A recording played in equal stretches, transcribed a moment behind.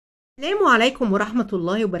Assalamu alaikum wa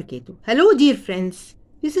rahmatullahi wa barakatuh. Hello dear friends,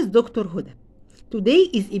 this is Dr. Huda. Today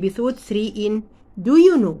is episode 3 in Do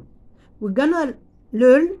You Know? We're gonna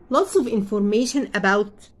learn lots of information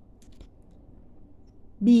about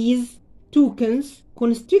bees, toucans,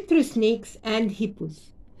 constrictor snakes and hippos.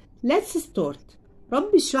 Let's start.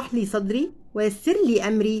 رب اشرح لي صدري ويسر لي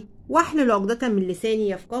أمري واحلل عقدة من لساني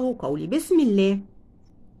يفقهوا قولي. بسم الله.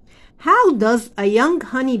 How does a young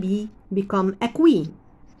honeybee become a queen?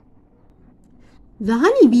 The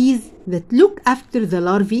honeybees that look after the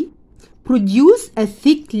larvae produce a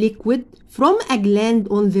thick liquid from a gland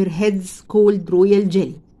on their heads called royal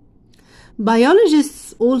jelly.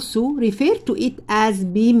 Biologists also refer to it as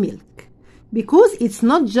bee milk because it's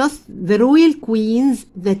not just the royal queens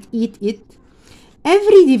that eat it.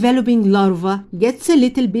 Every developing larva gets a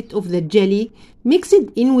little bit of the jelly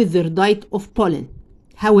mixed in with their diet of pollen.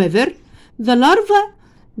 However, the larva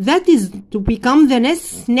that is to become the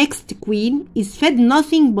nest's next queen is fed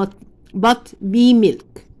nothing but bee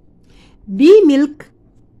milk. Bee milk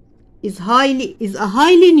is a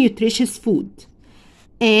highly nutritious food,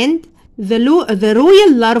 and the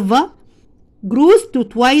royal larva grows to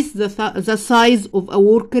twice the size of a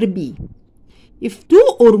worker bee. If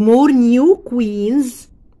two or more new queens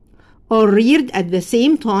are reared at the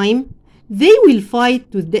same time, they will fight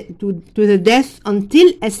to the death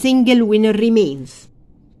until a single winner remains.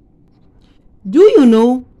 Do you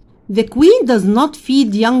know, the queen does not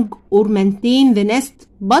feed young or maintain the nest,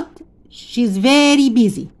 but she's very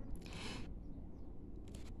busy.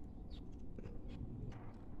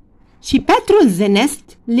 She patrols the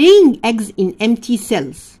nest, laying eggs in empty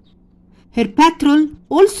cells. Her patrol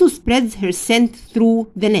also spreads her scent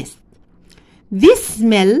through the nest. This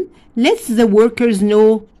smell lets the workers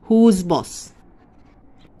know who's boss.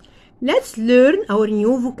 Let's learn our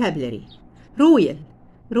new vocabulary. Royal.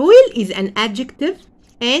 Royal is an adjective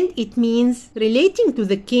and it means relating to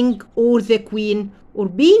the king or the queen or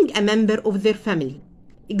being a member of their family.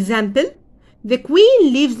 Example, the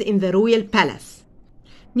queen lives in the royal palace.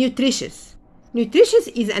 Nutritious. Nutritious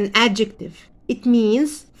is an adjective. It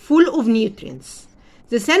means full of nutrients.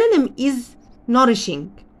 The synonym is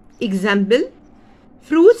nourishing. Example,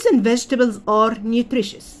 fruits and vegetables are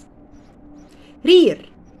nutritious. Rear.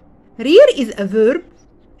 Rear is a verb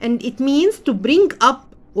and it means to bring up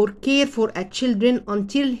or care for a child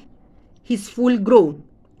until he's full grown.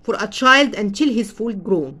 For a child until he's full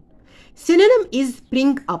grown. Synonym is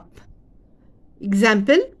bring up.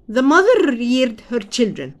 Example, the mother reared her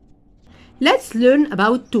children. Let's learn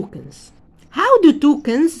about toucans. How do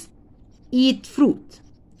toucans eat fruit?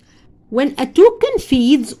 When a toucan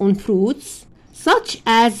feeds on fruits, such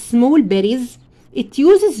as small berries, it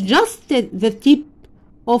uses just the tip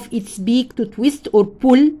of its beak to twist or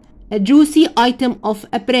pull a juicy item off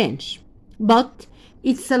a branch. But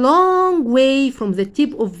it's a long way from the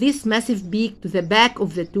tip of this massive beak to the back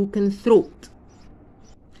of the toucan's throat.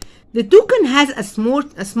 The toucan has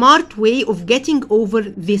a smart way of getting over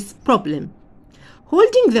this problem.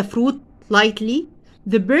 Holding the fruit lightly,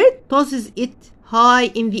 the bird tosses it high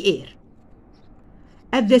in the air.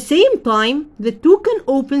 At the same time, the toucan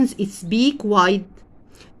opens its beak wide.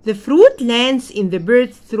 The fruit lands in the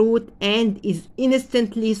bird's throat and is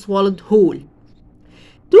instantly swallowed whole.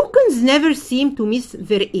 Toucans never seem to miss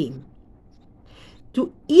their aim.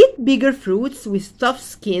 To eat bigger fruits with tough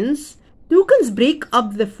skins, toucans break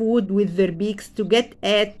up the food with their beaks to get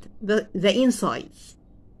at the insides.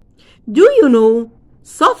 Do you know,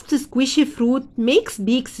 soft squishy fruit makes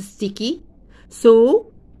beaks sticky,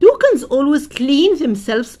 so toucans always clean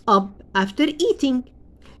themselves up after eating.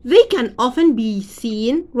 They can often be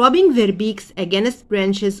seen rubbing their beaks against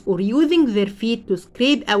branches or using their feet to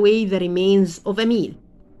scrape away the remains of a meal.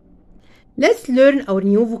 Let's learn our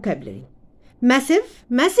new vocabulary. Massive.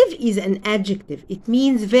 Massive is an adjective. It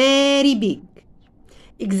means very big.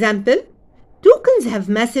 Example, toucans have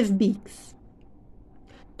massive beaks.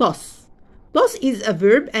 Toss. Toss is a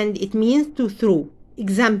verb and it means to throw.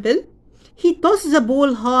 Example, he tossed the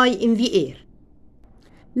ball high in the air.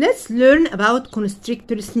 Let's learn about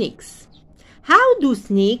constrictor snakes. How do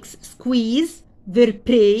snakes squeeze their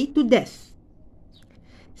prey to death?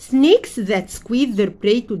 Snakes that squeeze their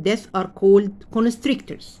prey to death are called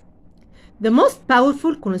constrictors. The most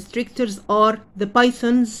powerful constrictors are the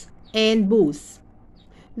pythons and boas.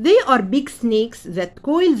 They are big snakes that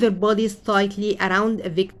coil their bodies tightly around a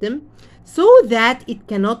victim so that it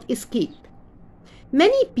cannot escape.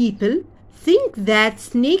 Many people think that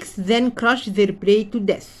snakes then crush their prey to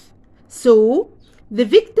death. So, the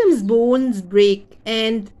victim's bones break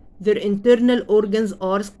and their internal organs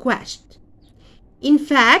are squashed. In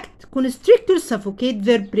fact, constrictors suffocate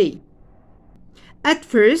their prey. At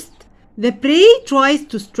first, The prey tries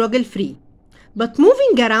to struggle free, but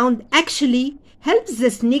moving around actually helps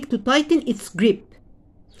the snake to tighten its grip.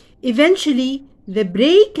 Eventually, the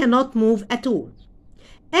prey cannot move at all.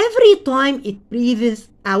 Every time it breathes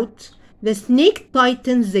out, the snake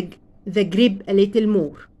tightens the grip a little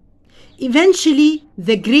more. Eventually,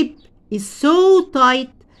 the grip is so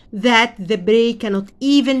tight that the prey cannot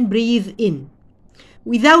even breathe in.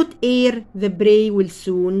 Without air, the prey will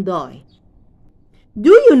soon die.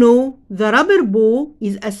 Do you know the rubber boa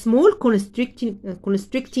is a small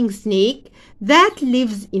constricting snake that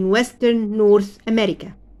lives in western North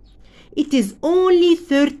America? It is only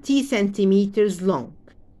 30 centimeters long.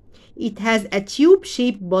 It has a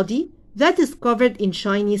tube-shaped body that is covered in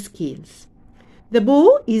shiny scales. The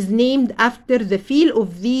boa is named after the feel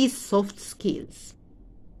of these soft scales.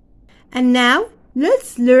 And now,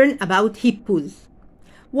 let's learn about hippos.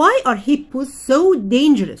 Why are hippos so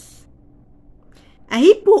dangerous? A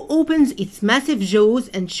hippo opens its massive jaws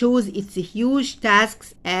and shows its huge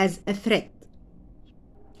tusks as a threat.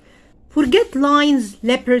 Forget lions,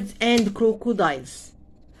 leopards, and crocodiles.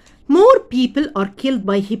 More people are killed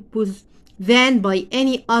by hippos than by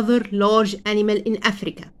any other large animal in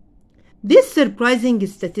Africa. This surprising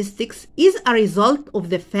statistics is a result of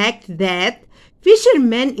the fact that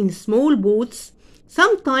fishermen in small boats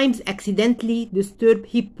sometimes accidentally disturb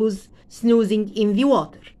hippos snoozing in the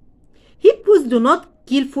water. Hippos do not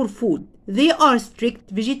kill for food. They are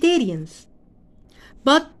strict vegetarians.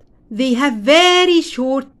 But they have very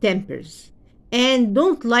short tempers and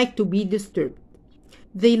don't like to be disturbed.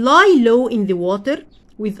 They lie low in the water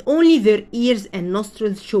with only their ears and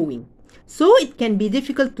nostrils showing, so it can be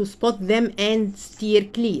difficult to spot them and steer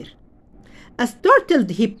clear. A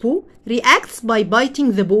startled hippo reacts by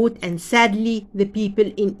biting the boat, and sadly the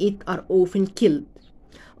people in it are often killed,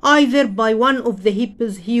 either by one of the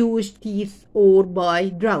hippo's huge teeth or by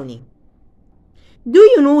drowning. Do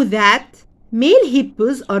you know that male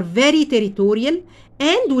hippos are very territorial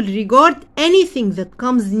and will regard anything that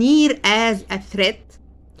comes near as a threat?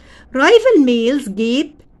 Rival males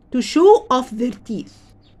gape to show off their teeth,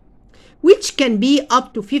 which can be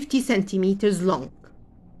up to 50 centimeters long.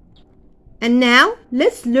 And now,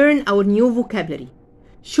 let's learn our new vocabulary.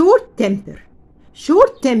 Short temper.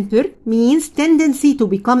 Short temper means tendency to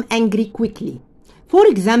become angry quickly. For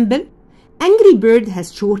example, angry bird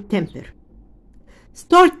has short temper.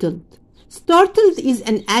 Startled. Startled is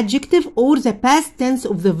an adjective or the past tense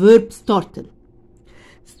of the verb startle.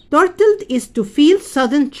 Startled is to feel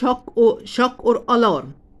sudden shock or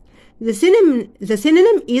alarm. The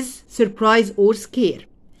synonym is surprise or scare.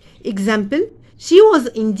 Example, she was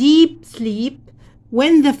in deep sleep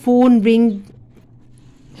when the phone rang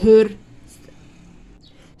her.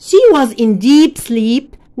 She was in deep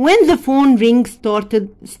sleep when the phone ring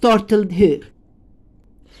startled her.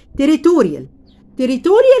 Territorial.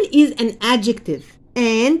 Territorial is an adjective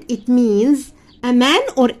and it means a man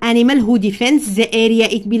or animal who defends the area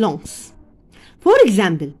it belongs. For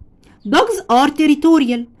example, dogs are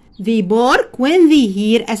territorial. They bark when they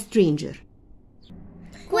hear a stranger.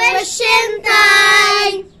 Question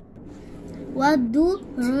time! What do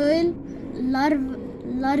royal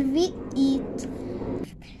larvae eat?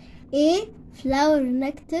 A. Flower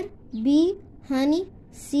nectar. B. Honey.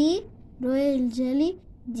 C. Royal jelly.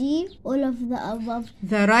 D. All of the above.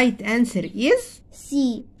 The right answer is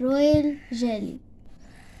C. Royal jelly.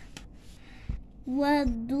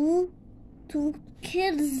 What do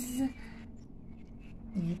toucans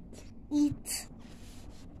eat?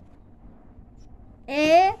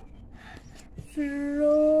 A.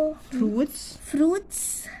 Fruits.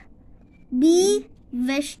 B.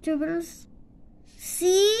 Vegetables.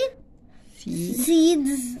 C.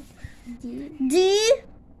 Seeds. D.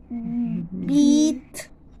 Meat.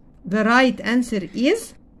 The right answer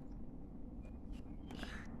is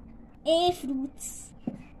A. Fruits.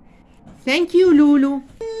 Thank you, Lulu.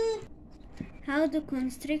 How do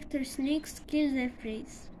constrictor snakes kill their prey?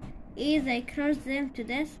 A. They crush them to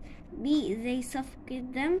death. B. They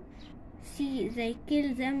suffocate them. C. They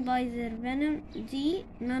kill them by their venom. D.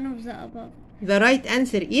 None of the above. The right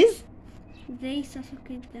answer is they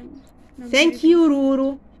suffocate them. Thank you,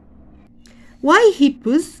 Ruru. Why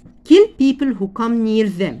hippos kill people who come near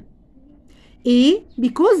them? A.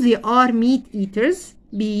 Because they are meat eaters.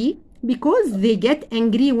 B. Because they get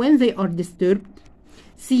angry when they are disturbed.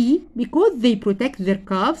 C. Because they protect their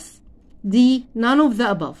calves. D. None of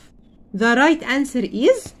the above. The right answer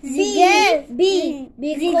is B.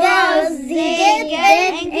 Because they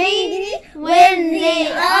get angry when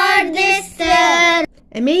they are disturbed.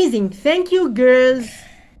 Amazing. Thank you, girls.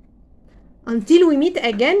 Until we meet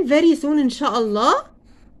again very soon, inshallah.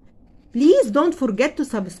 Please don't forget to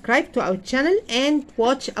subscribe to our channel and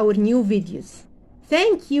watch our new videos.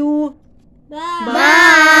 Thank you.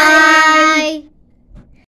 Bye.